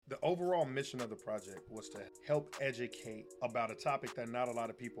overall mission of the project was to help educate about a topic that not a lot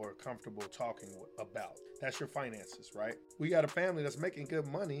of people are comfortable talking about. That's your finances, right? We got a family that's making good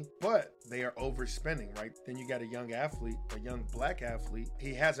money, but they are overspending, right? Then you got a young athlete, a young black athlete.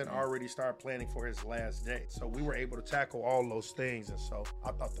 He hasn't already started planning for his last day. So we were able to tackle all those things. And so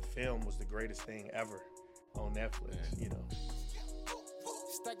I thought the film was the greatest thing ever on Netflix, you know.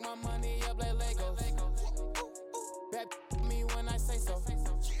 Stack my money up like Legos. Bet me when I say so.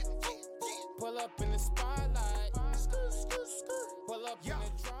 Pull up in the spotlight. Pull up in the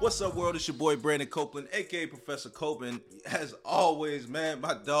drop. What's up, world? It's your boy Brandon Copeland, aka Professor Copeland. As always, man,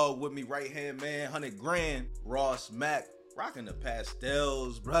 my dog with me, right hand man, 100 grand, Ross Mack, rocking the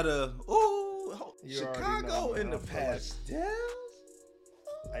pastels, brother. Ooh, Chicago in the pastels.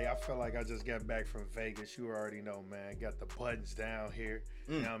 Hey, I feel like I just got back from Vegas. You already know, man. Got the buttons down here.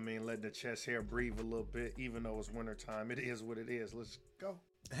 You know what I mean? Letting the chest hair breathe a little bit, even though it's wintertime. It is what it is. Let's go.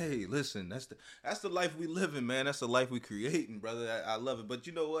 Hey, listen, that's the life we live in, man. That's the life we creating, brother. I love it. But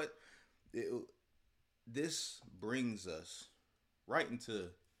you know what? This brings us right into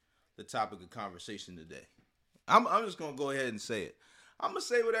the topic of conversation today. I'm just gonna go ahead and say it. I'm gonna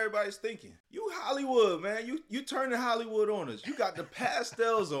say what everybody's thinking. You Hollywood, man. You turning Hollywood on us. You got the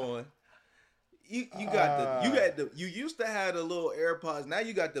pastels on. You used to have the little AirPods. Now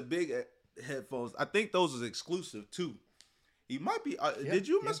you got the big headphones. I think those is exclusive too. You might be. Did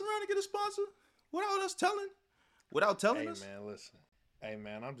you mess around and get a sponsor without us telling? Without telling us? Hey man, listen. Hey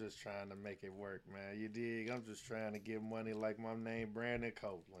man, I'm just trying to make it work, man. You dig? I'm just trying to get money like my name, Brandon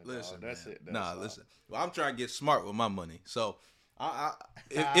Copeland. Listen, that's man. it. That's listen. Well, I'm trying to get smart with my money. So,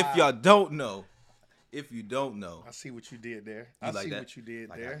 if y'all don't know, I see what you did there. I see what you did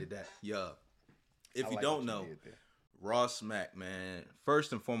there. I did that. Yeah. If you don't know, Ross Mack, man,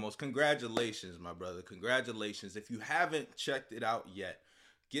 first and foremost, congratulations, my brother. Congratulations. If you haven't checked it out yet,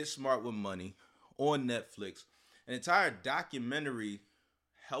 Get Smart with Money on Netflix. An entire documentary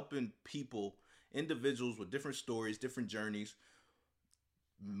helping people, individuals with different stories, different journeys,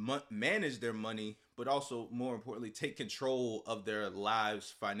 manage their money, but also, more importantly, take control of their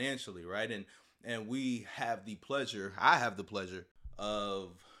lives financially, right? And I have the pleasure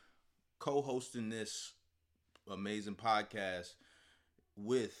of co-hosting this amazing podcast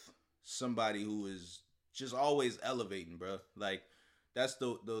with somebody who is just always elevating, bro. Like, that's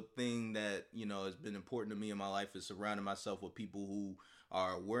the thing that, you know, has been important to me in my life, is surrounding myself with people who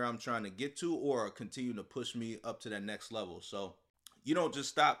are where I'm trying to get to or continue to push me up to that next level. So you don't just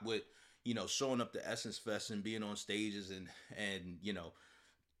stop with, you know, showing up to Essence Fest and being on stages and you know,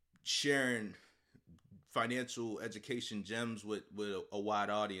 sharing financial education gems with a wide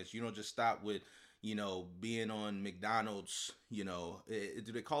audience. You don't just stop with, you know, being on McDonald's, you know,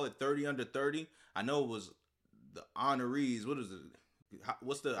 do they call it 30 under 30? I know it was the honorees. What is it?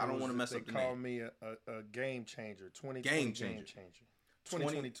 I don't want to mess up the name. They call me a game changer. 2020 game changer.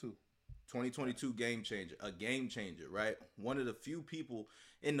 2022. 2022 game changer. A game changer, right? One of the few people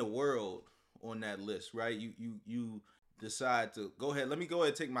in the world on that list, right? You decide to go ahead. Let me go ahead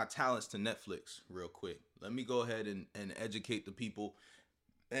and take my talents to Netflix real quick. Let me go ahead and educate the people.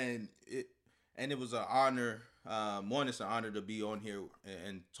 And it was an honor. One, it's an honor to be on here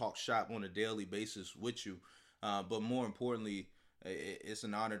and talk shop on a daily basis with you. But more importantly, it's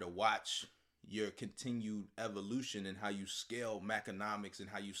an honor to watch your continued evolution and how you scale Maconomics and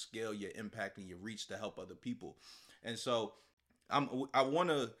how you scale your impact and your reach to help other people. And so I want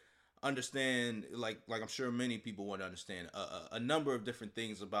to understand, like I'm sure many people want to understand, a number of different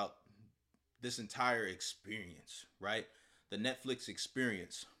things about this entire experience, right? The Netflix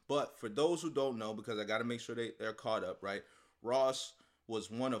experience. But for those who don't know, because I got to make sure they're caught up, right? Ross was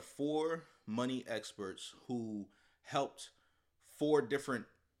one of 4 money experts who helped 4 different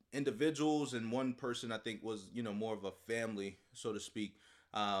individuals, and one person I think was, you know, more of a family, so to speak,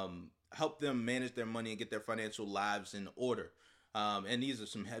 help them manage their money and get their financial lives in order. And these are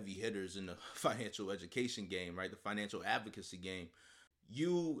some heavy hitters in the financial education game, right? The financial advocacy game.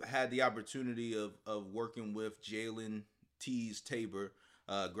 You had the opportunity of working with Jalen Tease Tabor,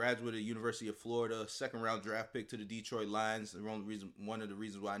 graduate of the University of Florida, 2nd round draft pick to the Detroit Lions. One of the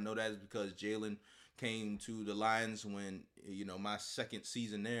reasons why I know that is because Jalen came to the Lions when, you know, my 2nd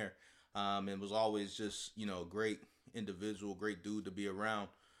season there, and was always just, you know, a great individual, great dude to be around.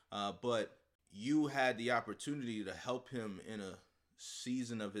 But you had the opportunity to help him in a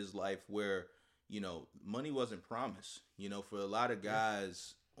season of his life where, you know, money wasn't promised. You know, for a lot of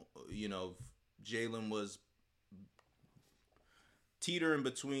guys, you know, Jalen was teetering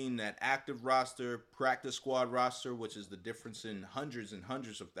between that active roster, practice squad roster, which is the difference in hundreds and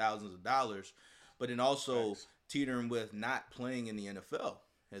hundreds of thousands of dollars, but then also teetering with not playing in the NFL.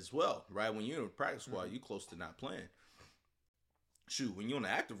 as well, right? When you're in a practice squad, you close to not playing. Shoot, when you're on the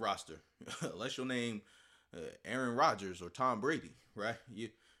active roster, unless your name Aaron Rodgers or Tom Brady, right?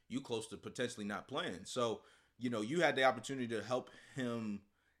 You close to potentially not playing. So, you had the opportunity to help him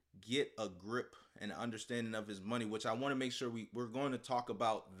get a grip and understanding of his money, which I want to make sure we're going to talk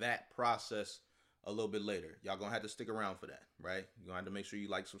about that process a little bit later. Y'all going to have to stick around for that, right? You're going to have to make sure you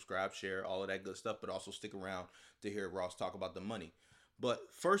like, subscribe, share, all of that good stuff, but also stick around to hear Ross talk about the money. But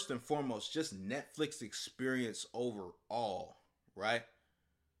first and foremost, just Netflix experience overall, right?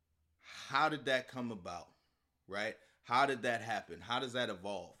 How did that come about, right? How did that happen? How does that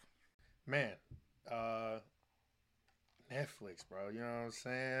evolve? Man, Netflix, bro. You know what I'm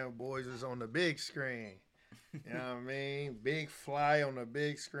saying? Boys is on the big screen. You know what I mean? Big fly on the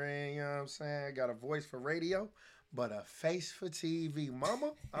big screen. You know what I'm saying? Got a voice for radio, but a face for TV.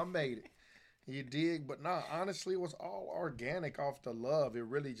 Mama, I made it. You dig? But nah, honestly, it was all organic off the love. It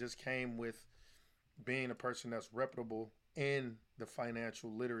really just came with being a person that's reputable in the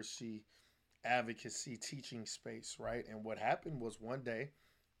financial literacy, advocacy, teaching space, right? And what happened was one day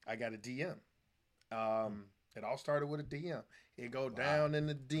I got a DM. It all started with a DM. It go down in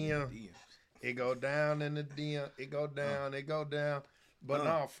the DM. It go down in the DM. It go down. It go down. But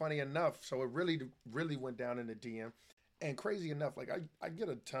no, funny enough, so it really went down in the DM. And crazy enough, like I get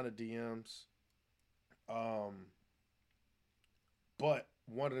a ton of DMs. But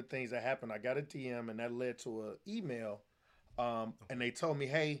one of the things that happened, I got a DM and that led to an email. And they told me,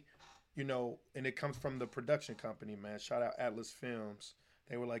 hey, and it comes from the production company, man. Shout out Atlas Films.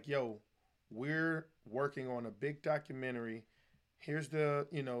 They were like, yo, we're working on a big documentary. Here's the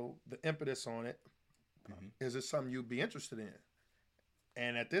impetus on it. Is it something you'd be interested in?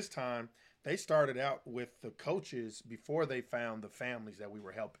 And at this time, they started out with the coaches before they found the families that we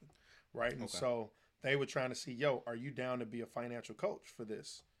were helping, right? And so they were trying to see, yo, are you down to be a financial coach for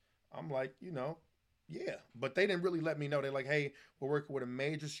this? I'm like, yeah. But they didn't really let me know. They're like, hey, we're working with a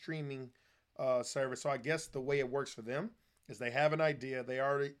major streaming service. So I guess the way it works for them is they have an idea. They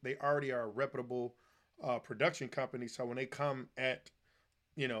already are a reputable production company. So when they come at,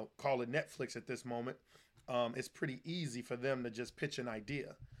 call it Netflix at this moment, it's pretty easy for them to just pitch an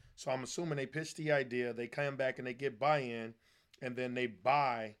idea. So I'm assuming they pitch the idea, they come back and they get buy-in, and then they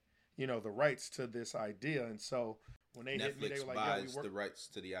buy, the rights to this idea. And so when they hit me, they were like, buys the rights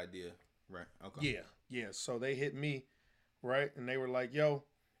to the idea. Right. Okay. Yeah. So they hit me, right? And they were like, yo,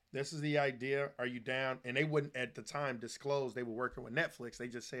 this is the idea. Are you down? And they wouldn't at the time disclose they were working with Netflix. They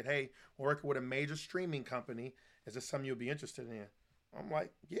just said, hey, we're working with a major streaming company. Is this something you'll be interested in? I'm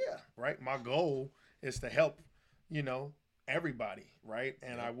like, yeah, right? My goal is to help, everybody, right?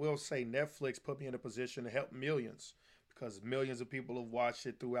 And I will say Netflix put me in a position to help millions because millions of people have watched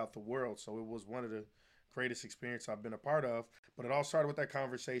it throughout the world. So it was one of the greatest experience I've been a part of. But it all started with that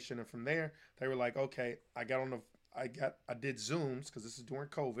conversation. And from there, they were like, okay, I did Zooms because this is during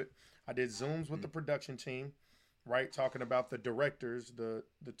COVID. I did Zooms with the production team, right? Talking about the directors, the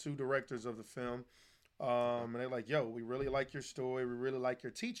two directors of the film. And they're like, yo, we really like your story. We really like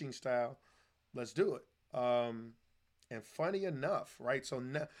your teaching style. Let's do it. And funny enough, right? So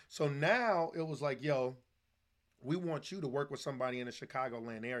now it was like, yo, we want you to work with somebody in the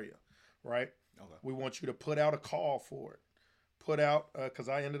Chicagoland area, right? Okay. We want you to put out a call for it. Put out, because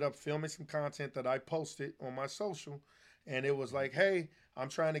I ended up filming some content that I posted on my social. And it was like, hey, I'm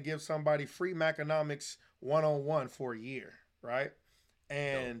trying to give somebody free Maconomics 101 for a year, right?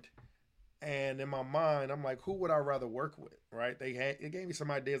 And in my mind, I'm like, who would I rather work with, right? It gave me some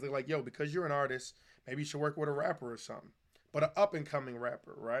ideas. They're like, yo, because you're an artist, maybe you should work with a rapper or something. But an up-and-coming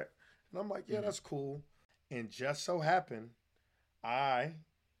rapper, right? And I'm like, yeah, that's cool. And just so happened, I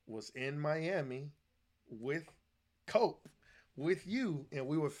was in Miami with Cope, with you, and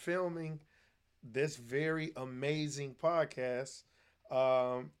we were filming this very amazing podcast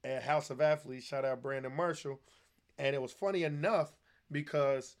at House of Athletes. Shout out Brandon Marshall. And it was funny enough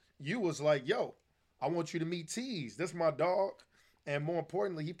because you was like, yo, I want you to meet Tease. This is my dog. And more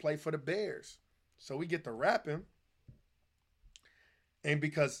importantly, he played for the Bears. So we get to rapping. And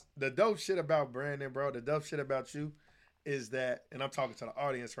because the dope shit about Brandon, bro, the dope shit about you is that, and I'm talking to the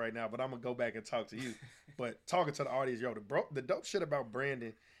audience right now, but I'm going to go back and talk to you. But talking to the audience, yo, the dope shit about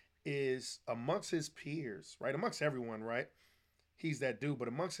Brandon is amongst his peers, right? Amongst everyone, right? He's that dude. But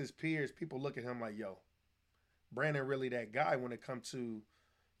amongst his peers, people look at him like, yo, Brandon really that guy when it comes to,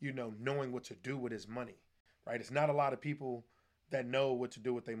 knowing what to do with his money, right? It's not a lot of people that know what to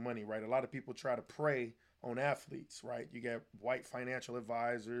do with their money, right? A lot of people try to prey on athletes, right? You get white financial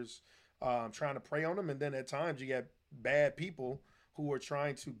advisors trying to prey on them. And then at times you get bad people who are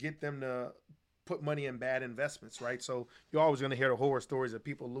trying to get them to put money in bad investments, right? So you're always going to hear the horror stories of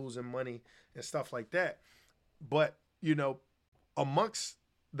people losing money and stuff like that. But, amongst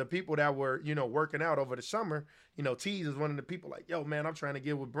the people that were, working out over the summer, Tease is one of the people like, yo, man, I'm trying to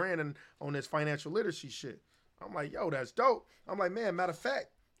get with Brandon on this financial literacy shit. I'm like, yo, that's dope. I'm like, man, matter of fact.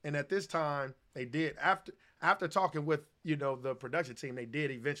 And at this time, they did, after talking with, the production team, they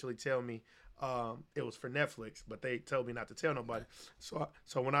did eventually tell me it was for Netflix, but they told me not to tell nobody.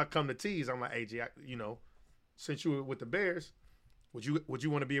 So when I come to Tease, I'm like, hey, G, since you were with the Bears, would you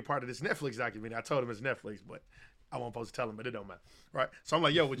want to be a part of this Netflix documentary? I told him it's Netflix, but I wasn't supposed to tell him, but it don't matter, right? So I'm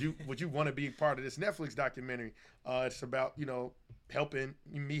like, yo, would you want to be part of this Netflix documentary? It's about helping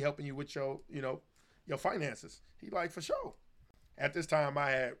you with your your finances. He like, for sure. At this time,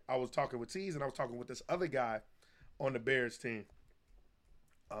 I was talking with Tease, and I was talking with this other guy on the Bears team.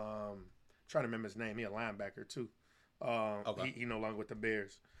 Trying to remember his name. He a linebacker too. Okay. He no longer with the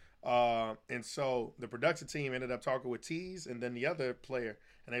Bears. And so the production team ended up talking with Tease and then the other player,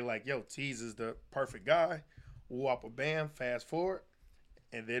 and they like, yo, Tease is the perfect guy. Whoop a bam, fast forward,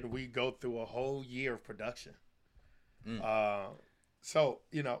 and then we go through a whole year of production. So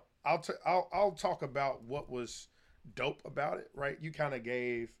I'll talk about what was dope about it, right? You kind of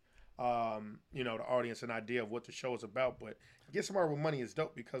gave the audience an idea of what the show is about, but Get Smart with Money is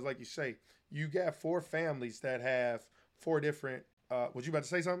dope because, like you say, you got 4 families that have 4 different. Was you about to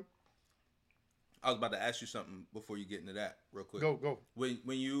say something? I was about to ask you something before you get into that, real quick. Go. When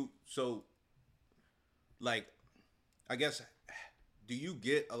you I guess, do you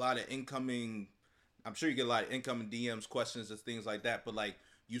get a lot of incoming? I'm sure you get a lot of incoming DMs, questions, and things like that. But like,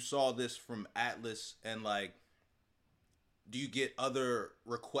 you saw this from Atlas, and like, do you get other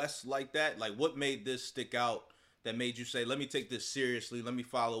requests like that? Like, what made this stick out? That made you say, let me take this seriously. Let me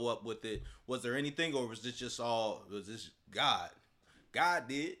follow up with it. Was there anything, or was this just was this God? God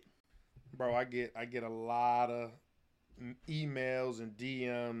did. Bro, I get a lot of emails and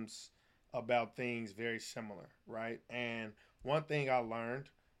DMs about things very similar, right? And one thing I learned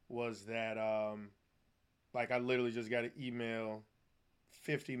was that, I literally just got an email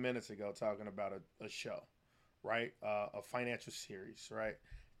 50 minutes ago talking about a show, right? A financial series, right?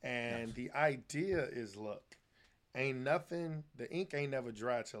 And yes. The idea is, look, the ink ain't never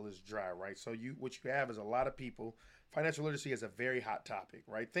dry till it's dry, right? So what you have is a lot of people. Financial literacy is a very hot topic,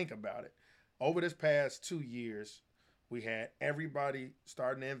 right? Think about it. Over this past 2 years, we had everybody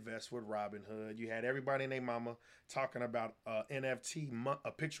starting to invest with Robinhood. You had everybody and their mama talking about NFT,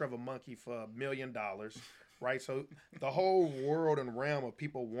 a picture of a monkey for $1 million, right? So the whole world and realm of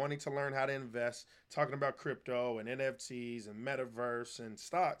people wanting to learn how to invest, talking about crypto and NFTs and metaverse and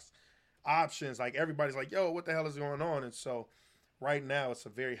stocks, options, like everybody's like, yo, what the hell is going on? And so right now it's a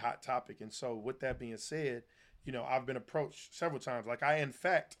very hot topic. And so with that being said, I've been approached several times. Like in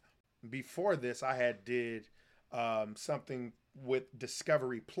fact, before this, I had did something with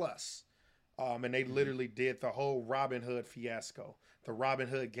Discovery Plus. And they literally did the whole Robinhood fiasco, the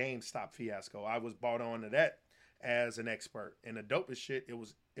Robinhood GameStop fiasco. I was brought on to that as an expert. And the dopest shit,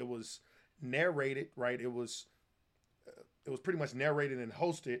 it was narrated, right? It was pretty much narrated and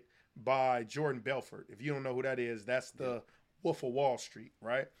hosted by Jordan Belfort. If you don't know who that is, that's the Wolf of Wall Street,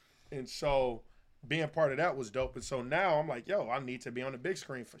 right? And so being part of that was dope. And so now I'm like, yo, I need to be on the big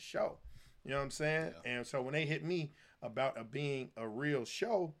screen for show. You know what I'm saying? Yeah. And so when they hit me about it being a real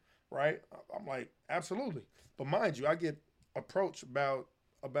show, right, I'm like, absolutely. But mind you, I get approached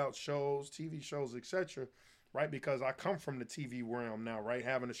about shows, TV shows, etc., right? Because I come from the TV realm now, right?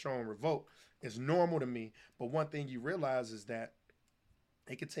 Having a show on Revolt is normal to me. But one thing you realize is that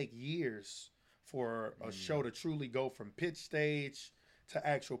it could take years for a show to truly go from pitch stage to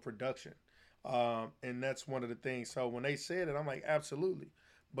actual production. And that's one of the things. So when they said it, I'm like, absolutely.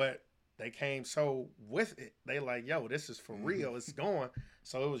 But they came so with it. They like, yo, this is for real. It's going.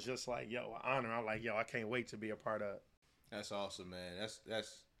 So it was just like, yo, an honor. I'm like, yo, I can't wait to be a part of it. That's awesome, man.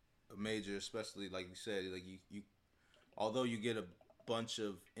 That's a major, especially like you said, like you although you get a bunch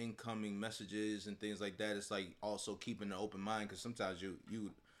of incoming messages and things like that, it's like also keeping an open mind, because sometimes you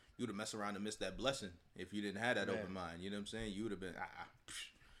would have messed around and missed that blessing if you didn't have that open mind. You know what I'm saying? You would have been,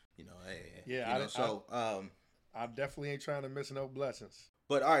 hey. Yeah, I definitely ain't trying to miss no blessings.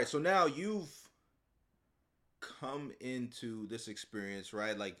 But all right, so now you've come into this experience,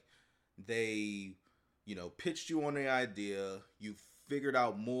 right? Like they, pitched you on the idea. You figured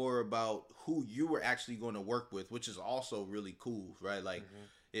out more about who you were actually going to work with, which is also really cool, right? Like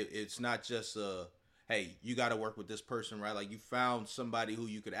it's not just hey, you got to work with this person, right? Like you found somebody who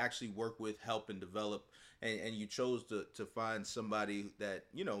you could actually work with, help and develop, and you chose to find somebody that,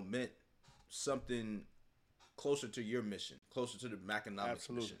 meant something closer to your mission, closer to the Maconomics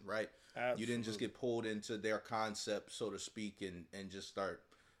mission, right? Absolutely. You didn't just get pulled into their concept, so to speak, and just start,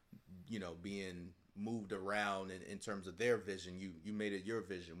 being moved around in terms of their vision. You made it your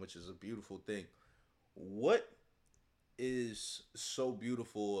vision, which is a beautiful thing. What is so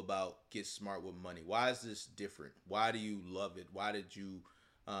beautiful about Get Smart with Money? Why is this different? Why do you love it? Why did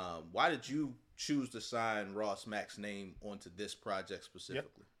you choose to sign Ross Mack's name onto this project specifically?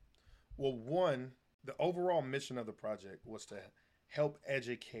 Yep. Well, one, the overall mission of the project was to help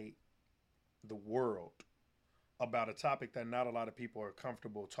educate the world about a topic that not a lot of people are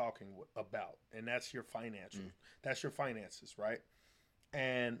comfortable talking about, and that's your financial. That's your finances, right?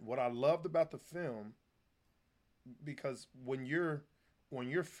 And what I loved about the film, because when you're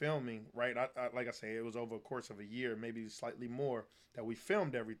filming, right? I like I say, it was over a course of a year, maybe slightly more, that we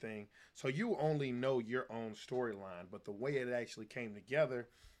filmed everything. So you only know your own storyline, but the way it actually came together,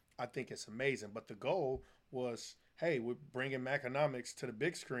 I think it's amazing. But the goal was, hey, we're bringing Maconomics to the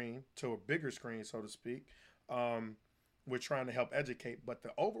big screen, to a bigger screen, so to speak. We're trying to help educate, but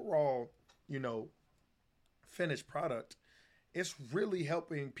the overall, finished product, it's really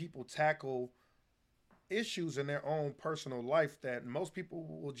helping people tackle issues in their own personal life that most people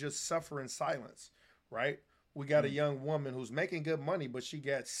will just suffer in silence, right? We got a young woman who's making good money, but she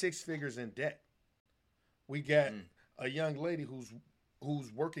got 6 figures in debt. We got a young lady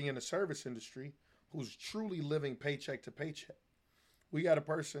who's working in the service industry, who's truly living paycheck to paycheck. We got a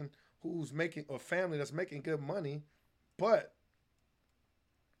person who's making a family that's making good money, but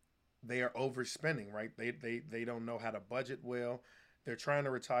they are overspending, right? They don't know how to budget well. They're trying to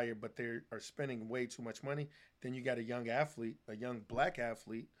retire, but they are spending way too much money. Then you got a young athlete, a young black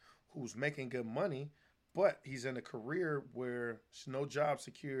athlete who's making good money, but he's in a career where there's no job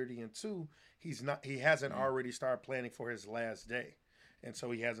security, and 2, he hasn't already started planning for his last day. And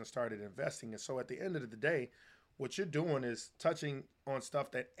so he hasn't started investing. And so at the end of the day, what you're doing is touching on stuff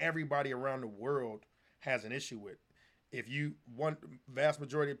that everybody around the world has an issue with. Vast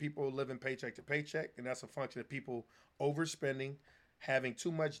majority of people live in paycheck to paycheck, and that's a function of people overspending, having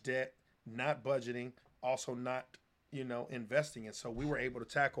too much debt, not budgeting, also not, investing. And so we were able to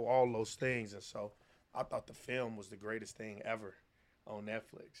tackle all those things. And so I thought the film was the greatest thing ever on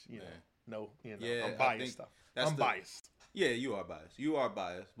Netflix. I'm biased stuff. I'm biased. Yeah, you are biased. You are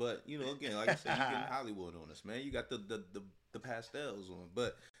biased. But, again, like I said, you getting Hollywood on us, man. You got the pastels on.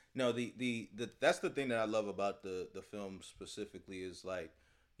 But no, the that's the thing that I love about the film specifically is, like,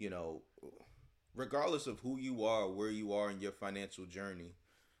 regardless of who you are, where you are in your financial journey,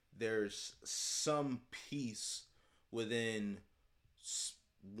 there's some piece within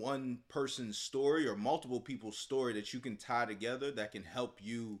one person's story or multiple people's story that you can tie together that can help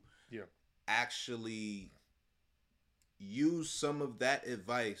you actually use some of that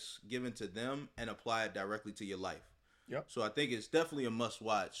advice given to them and apply it directly to your life. Yep. So I think it's definitely a must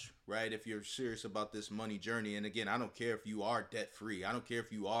watch, right? If you're serious about this money journey. And again, I don't care if you are debt free. I don't care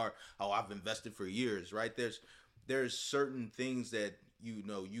if you are, I've invested for years, right? There's certain things that,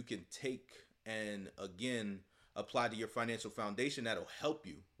 you can take and again, apply to your financial foundation that'll help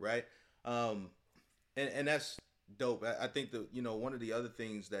you, right? And that's dope. I think that, one of the other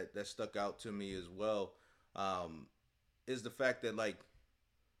things that stuck out to me as well, is the fact that, like,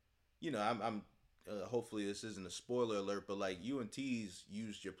 I'm hopefully this isn't a spoiler alert, but like UNT's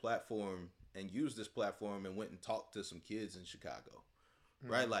used your platform and used this platform and went and talked to some kids in Chicago,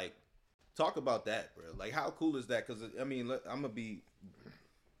 right? Like, talk about that, bro. Like, how cool is that? Because I mean,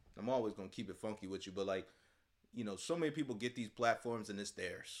 I'm always gonna keep it funky with you, but like, so many people get these platforms and it's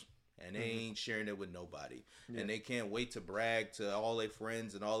theirs, and they ain't sharing it with nobody, and they can't wait to brag to all their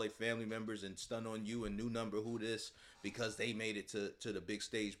friends and all their family members and stun on you and new number who this, because they made it to the big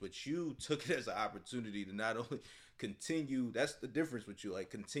stage. But you took it as an opportunity to not only continue, that's the difference with you,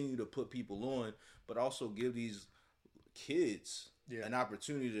 like, continue to put people on, but also give these kids an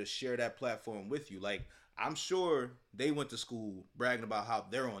opportunity to share that platform with you. Like, I'm sure they went to school bragging about how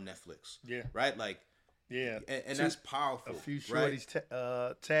they're on Netflix, right? Like, and that's powerful. A few shorties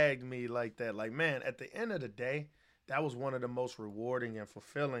tagged me like that. Like, man, at the end of the day, that was one of the most rewarding and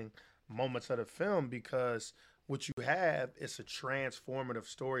fulfilling moments of the film, because what you have is a transformative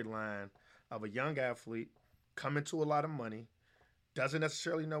storyline of a young athlete coming to a lot of money, doesn't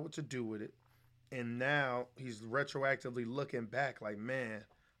necessarily know what to do with it, and now he's retroactively looking back like, man,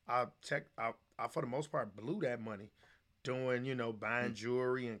 I for the most part blew that money doing, buying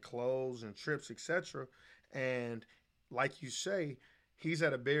jewelry and clothes and trips, etc. And like you say, he's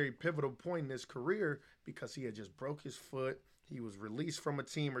at a very pivotal point in his career because he had just broke his foot. He was released from a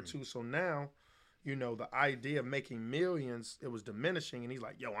team or two. So now, the idea of making millions, it was diminishing. And he's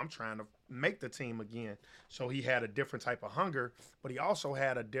like, yo, I'm trying to make the team again. So he had a different type of hunger, but he also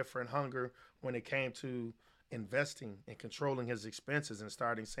had a different hunger when it came to investing and controlling his expenses and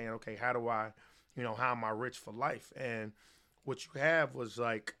starting saying, okay, how do I, how am I rich for life? And what you have was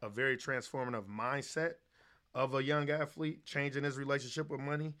like a very transformative mindset of a young athlete, changing his relationship with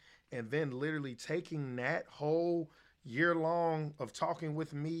money, and then literally taking that whole year long of talking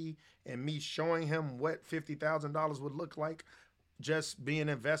with me and me showing him what $50,000 would look like, just being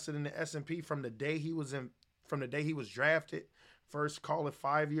invested in the S&P from the day he was drafted, first call it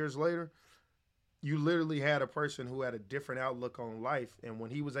 5 years later. You literally had a person who had a different outlook on life. And when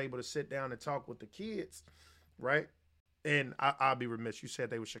he was able to sit down and talk with the kids, right? And I'll be remiss, you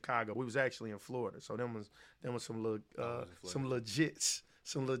said they were Chicago. We was actually in Florida. So them was some legits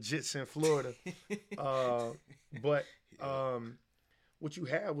in Florida. But what you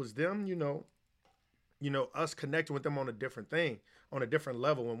had was them, us connecting with them on a different thing, on a different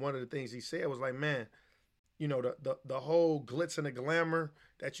level. And one of the things he said was like, man, the whole glitz and the glamour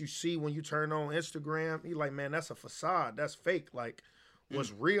that you see when you turn on Instagram, he like, man, that's a facade. That's fake. Like,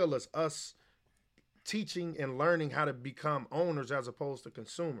 what's real is us teaching and learning how to become owners as opposed to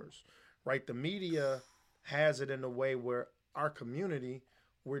consumers, right? The media has it in a way where our community,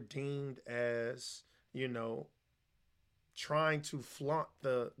 we're deemed as, trying to flaunt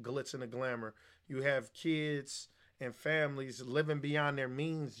the glitz and the glamour. You have kids and families living beyond their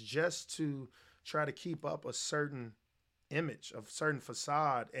means just to try to keep up a certain image, a certain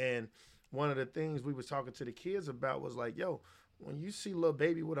facade. And one of the things we was talking to the kids about was like, yo, when you see little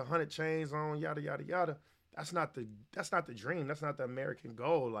baby with 100 chains on, yada, yada, yada, that's not the dream. That's not the American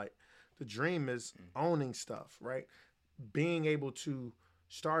goal. Like, the dream is owning stuff, right? Being able to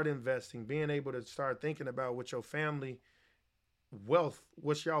start investing, being able to start thinking about what your family wealth,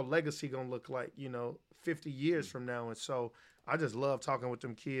 what's y'all legacy gonna look like, 50 years from now. And so I just love talking with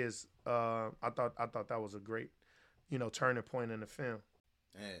them kids. I thought that was a great, turning point in the film.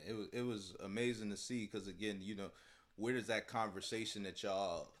 And it was amazing to see, because again, where does that conversation that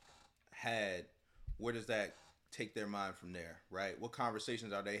y'all had, where does that take their mind from there, right? What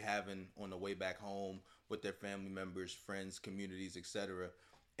conversations are they having on the way back home with their family members, friends, communities, etc.?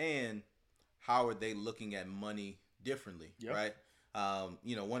 And how are they looking at money differently, right?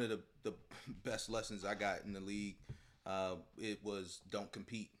 One of the best lessons I got in the league, it was don't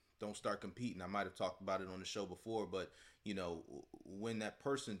compete. Don't start competing. I might have talked about it on the show before, but, when that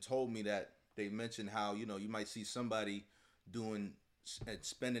person told me that, they mentioned how, you might see somebody doing and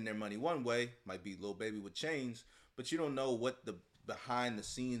spending their money one way, might be little baby with chains, but you don't know what the behind the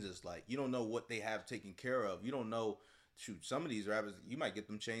scenes is like. You don't know what they have taken care of. You don't know, shoot, some of these rappers, you might get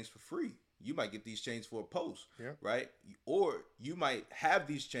them chains for free. You might get these chains for a post, right? Or you might have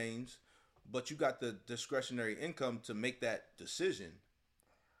these chains, but you got the discretionary income to make that decision.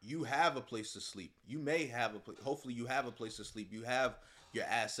 You have a place to sleep. You may have hopefully you have a place to sleep. You have your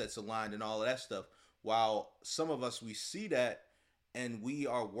assets aligned and all of that stuff. While some of us, we see that and we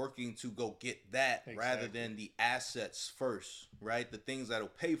are working to go get that rather than the assets first, right? The things that'll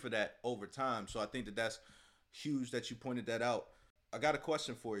pay for that over time. So I think that's huge that you pointed that out. I got a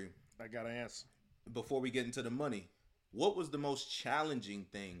question for you. I got an answer. Before we get into the money, what was the most challenging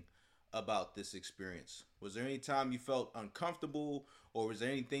thing about this experience? Was there any time you felt uncomfortable, or was there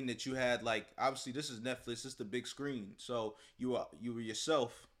anything that you had, like, obviously this is Netflix, this is the big screen, so you were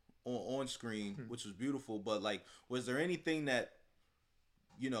yourself on screen, which was beautiful, but like, was there anything that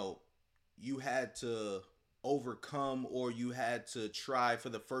you had to overcome, or you had to try for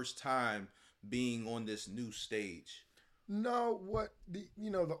the first time being on this new stage? No,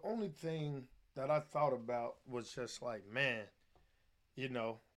 the only thing that I thought about was just like, man,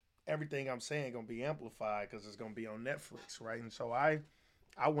 everything I'm saying gonna be amplified because it's gonna be on Netflix, right? And so I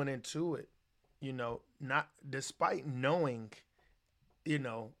went into it, not despite knowing,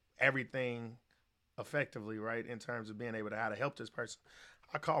 everything effectively, right, in terms of being able to how to help this person.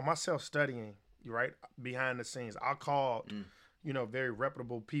 I called myself studying, right, behind the scenes. I called, very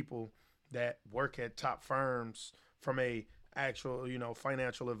reputable people that work at top firms from a actual,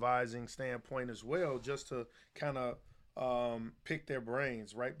 financial advising standpoint as well, just to kind of pick their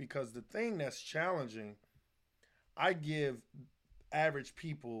brains, right? Because the thing that's challenging, I give average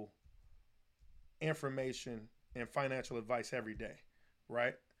people information and financial advice every day,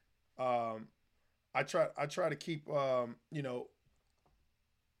 right? I try to keep,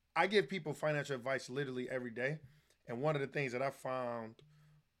 I give people financial advice literally every day. And one of the things that I found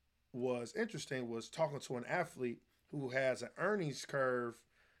was interesting was talking to an athlete who has an earnings curve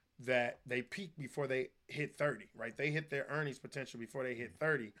that they peak before they hit 30, right? They hit their earnings potential before they hit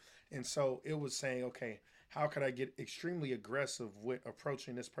 30. And so it was saying, okay, how could I get extremely aggressive with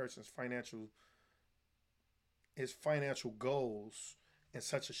approaching this person's financial goals in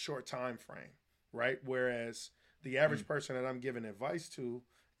such a short time frame, right? Whereas the average person that I'm giving advice to,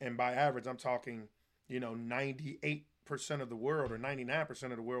 and by average, I'm talking, 98% of the world or 99%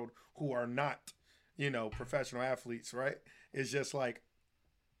 of the world who are not, professional athletes, right? It's just like,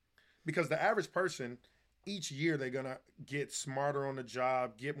 because the average person, each year they're going to get smarter on the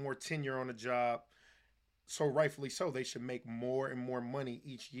job, get more tenure on the job. So rightfully so, they should make more and more money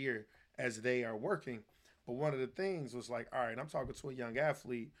each year as they are working. But one of the things was like, all right, I'm talking to a young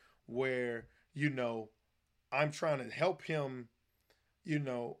athlete where, I'm trying to help him,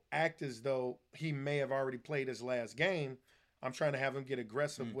 act as though he may have already played his last game. I'm trying to have him get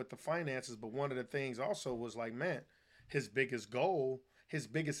aggressive with the finances. But one of the things also was like, man, his biggest goal, his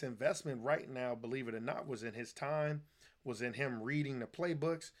biggest investment right now, believe it or not, was in his time, was in him reading the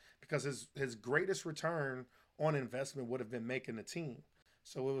playbooks, because his greatest return on investment would have been making the team.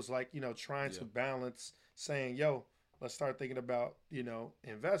 So it was like, trying to balance saying, yo, let's start thinking about,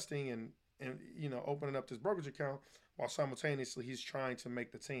 investing and opening up this brokerage account while simultaneously he's trying to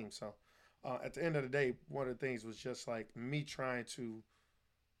make the team. So at the end of the day, one of the things was just like me trying to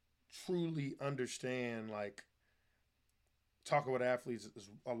truly understand, like, talking with athletes is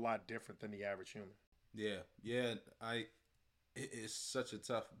a lot different than the average human. Yeah. It's such a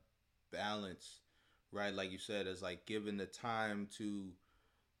tough balance, right? Like you said, it's like giving the time to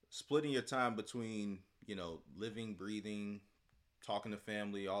splitting your time between, living, breathing, talking to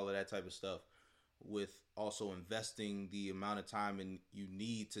family, all of that type of stuff, with also investing the amount of time and you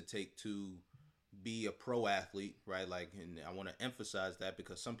need to take to be a pro athlete, right? Like, and I want to emphasize that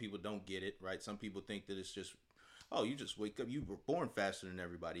because some people don't get it, right? Some people think that it's just, oh, you just wake up. You were born faster than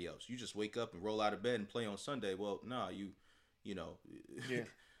everybody else. You just wake up and roll out of bed and play on Sunday. Well, no, Yeah.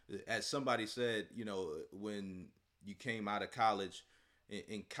 As somebody said, when you came out of college,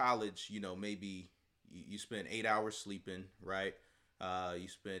 in college, maybe you spent 8 hours sleeping, right? You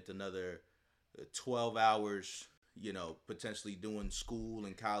spent another 12 hours, potentially doing school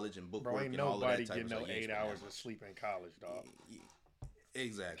and college and book work and all of that type of stuff. Bro, ain't nobody getting no 8 hours of sleep in college, dog.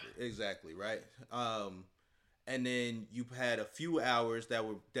 Exactly, right? And then you had a few hours that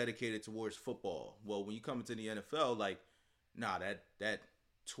were dedicated towards football. Well, when you come into the NFL, like, nah, that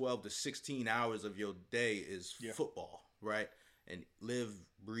 12 to 16 hours of your day is football, right? And live,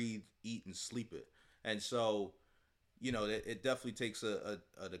 breathe, eat, and sleep it. And so, it definitely takes a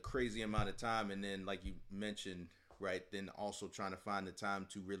crazy amount of time. And then, like you mentioned, right, then also trying to find the time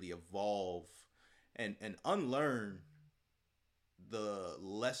to really evolve and unlearn the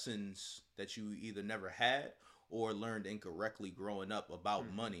lessons that you either never had or learned incorrectly growing up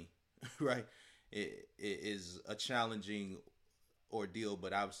about money, right? It is a challenging ordeal,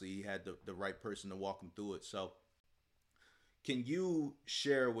 but obviously he had the right person to walk him through it. So can you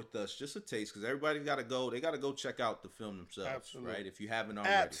share with us just a taste? Because everybody's got to go. They got to go check out the film themselves, Absolutely. Right? If you haven't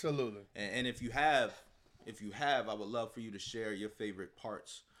already. Absolutely. And if you have, I would love for you to share your favorite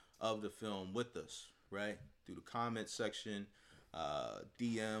parts of the film with us, right? Through the comment section,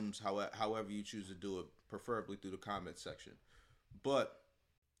 DMs, however you choose to do it, preferably through the comment section. But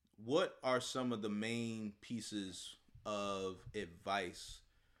what are some of the main pieces of advice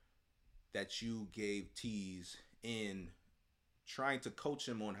that you gave Tease in trying to coach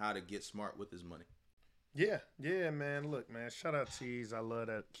him on how to get smart with his money? Yeah, man. Look, man, shout out Tease. I love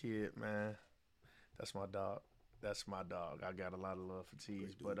that kid, man. That's my dog. I got a lot of love for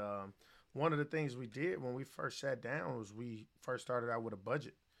Tease. But one of the things we did when we first sat down was we first started out with a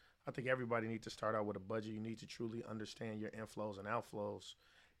budget. I think everybody needs to start out with a budget. You need to truly understand your inflows and outflows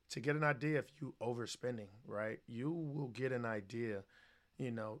to get an idea if you overspending, right? You will get an idea.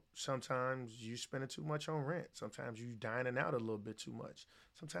 Sometimes you spending too much on rent. Sometimes you dining out a little bit too much.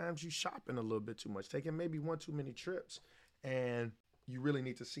 Sometimes you shopping a little bit too much, taking maybe one too many trips. And you really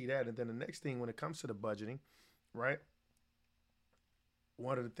need to see that. And then the next thing when it comes to the budgeting, right?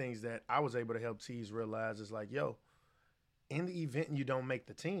 One of the things that I was able to help Tease realize is like, yo, in the event you don't make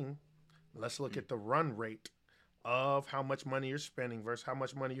the team, let's look at the run rate of how much money you're spending versus how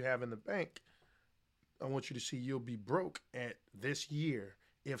much money you have in the bank. I want you to see you'll be broke at this year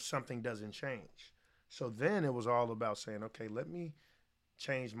if something doesn't change. So then it was all about saying, okay, let me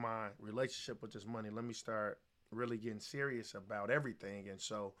change my relationship with this money. Let me start really getting serious about everything. And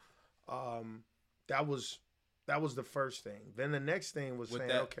so that was the first thing. Then the next thing was with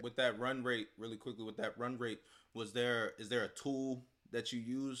that run rate, really quickly, with that run rate, is there a tool that you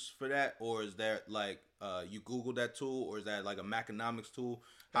use for that, or is that like you Google that tool, or is that like a Maconomics tool?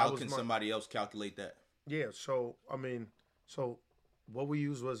 How can somebody else calculate that? Yeah, so I mean, so what we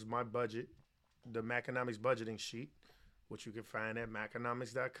used was my budget, the Maconomics budgeting sheet, which you can find at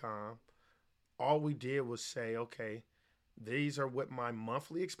maconomics.com. All we did was say, okay, these are what my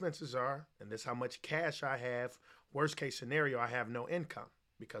monthly expenses are, and this is how much cash I have. Worst case scenario, I have no income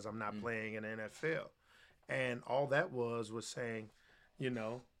because I'm not playing in the NFL. And all that was saying, you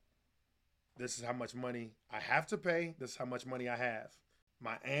know, this is how much money I have to pay. This is how much money I have.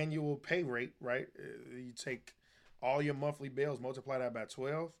 My annual pay rate, right? You take all your monthly bills, multiply that by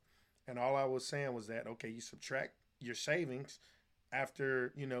 12. And all I was saying was that, okay, you subtract your savings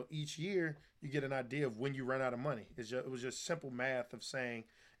after, you know, each year, you get an idea of when you run out of money. It was just simple math of saying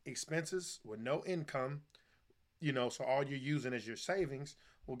expenses with no income, you know, so all you're using is your savings.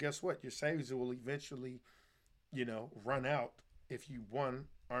 Well, guess what? Your savings will eventually, you know, run out if you, one,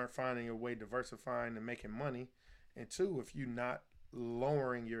 aren't finding a way diversifying and making money, and two, if you're not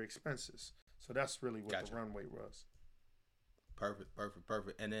lowering your expenses. So that's really what the runway was. Perfect.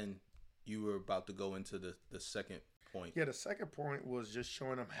 And then you were about to go into the second point. Yeah, the second point was just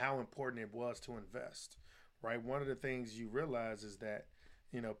showing them how important it was to invest, right? One of the things you realize is that,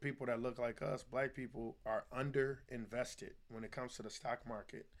 you know, people that look like us, black people, are under invested when it comes to the stock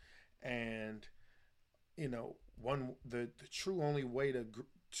market. And, you know, the true only way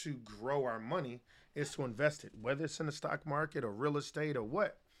to grow our money is to invest it, whether it's in the stock market or real estate or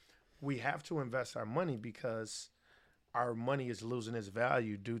what. We have to invest our money because our money is losing its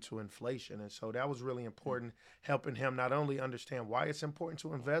value due to inflation. And so that was really important, helping him not only understand why it's important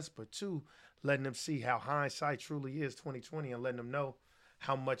to invest, but two, letting him see how hindsight truly is 2020 and letting him know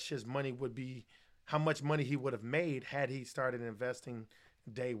how much his money would be, how much money he would have made had he started investing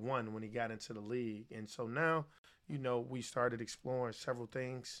day one when he got into the league. And so now, you know, we started exploring several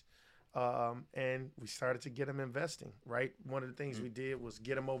things, and we started to get him investing, right? One of the things we did was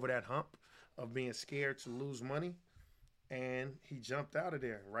get him over that hump of being scared to lose money. And he jumped out of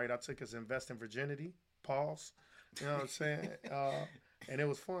there, right? I took his investing virginity, pause. You know what I'm saying? And it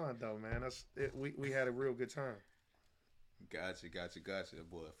was fun, though, man. We had a real good time. Gotcha,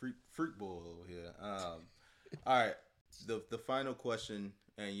 boy. Freak boy over here. All right. The final question,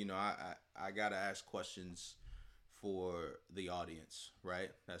 and you know, I gotta ask questions for the audience,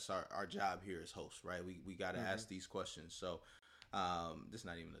 right? That's our job here as hosts, right? We gotta ask these questions. So this is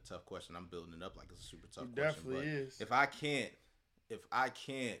not even a tough question. I'm building it up like it's a super tough question. Definitely is. If I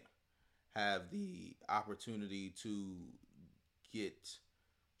can't have the opportunity to get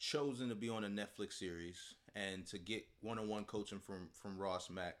chosen to be on a Netflix series and to get one-on-one coaching from Ross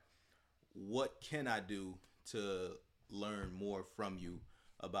Mack, what can I do to learn more from you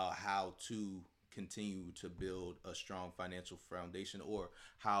about how to continue to build a strong financial foundation, or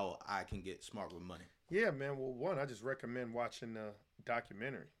how I can get smart with money? Yeah, man. Well, one, I just recommend watching the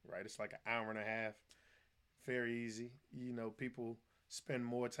documentary, right? It's like an hour and a half. Very easy. You know, people spend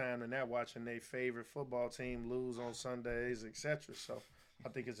more time than that watching their favorite football team lose on Sundays, etc. So I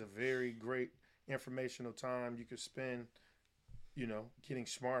think it's a very great informational time you could spend, you know, getting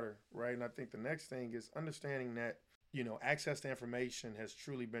smarter, right? And I think the next thing is understanding that, you know, access to information has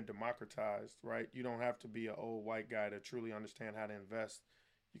truly been democratized, right? You don't have to be an old white guy to truly understand how to invest.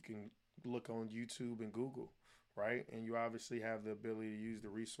 You can look on YouTube and Google, right? And you obviously have the ability to use the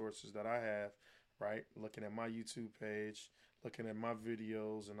resources that I have, right? Looking at my YouTube page, looking at my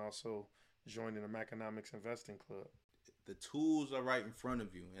videos, and also joining the Maconomics Investing Club. The tools are right in front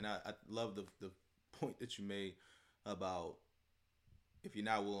of you. And I love the point that you made about if you're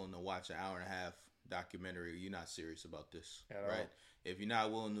not willing to watch an hour and a half documentary, you're not serious about this, right? If you're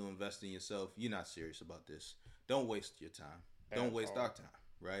not willing to invest in yourself, you're not serious about this. Don't waste your time. Don't waste our time,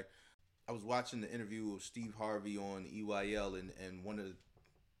 right? I was watching the interview of Steve Harvey on EYL, and one of the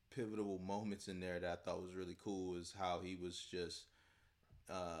pivotal moments in there that I thought was really cool is how he was just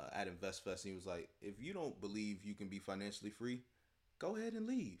at InvestFest, and he was like, if you don't believe you can be financially free, go ahead and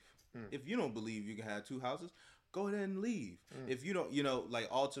leave. If you don't believe you can have two houses, go ahead and leave. If you don't, you know, like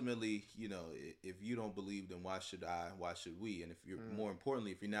ultimately, you know, if you don't believe, then why should I? Why should we? And if you're more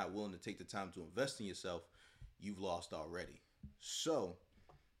importantly, if you're not willing to take the time to invest in yourself, you've lost already. So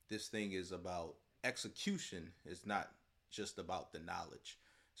this thing is about execution. It's not just about the knowledge.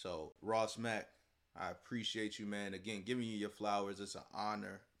 So Ross Mack, I appreciate you, man. Again, giving you your flowers. It's an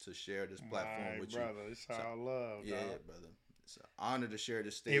honor to share this platform with brother. You. It's all love, yeah, dog. brother. It's an honor to share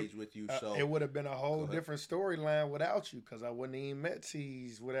the stage with you. So it would have been a whole different storyline without you, because I wouldn't even met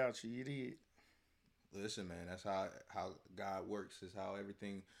Tease without you. You did. Listen, man, that's how God works. Is how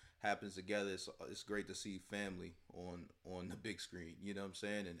everything happens together. It's great to see family on the big screen. You know what I'm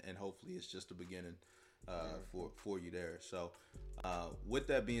saying? And hopefully it's just the beginning for you there. So with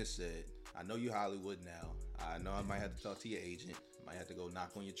that being said, I know you Hollywood now. I know I might have to talk to your agent. Might have to go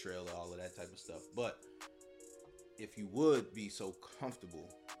knock on your trailer, all of that type of stuff. But if you would be so comfortable,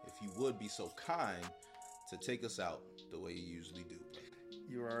 if you would be so kind to take us out the way you usually do.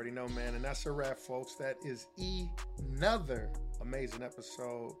 You already know, man. And that's a wrap, folks. That is another amazing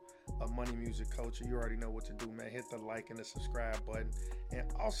episode of Money Music Culture. You already know what to do, man. Hit the like and the subscribe button. And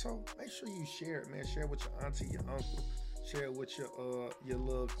also, make sure you share it, man. Share it with your auntie, your uncle. Share it with your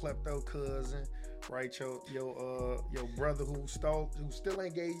little klepto cousin, right? Your brother who still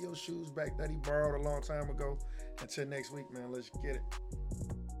ain't gave your shoes back that he borrowed a long time ago. Until next week, man. Let's get it.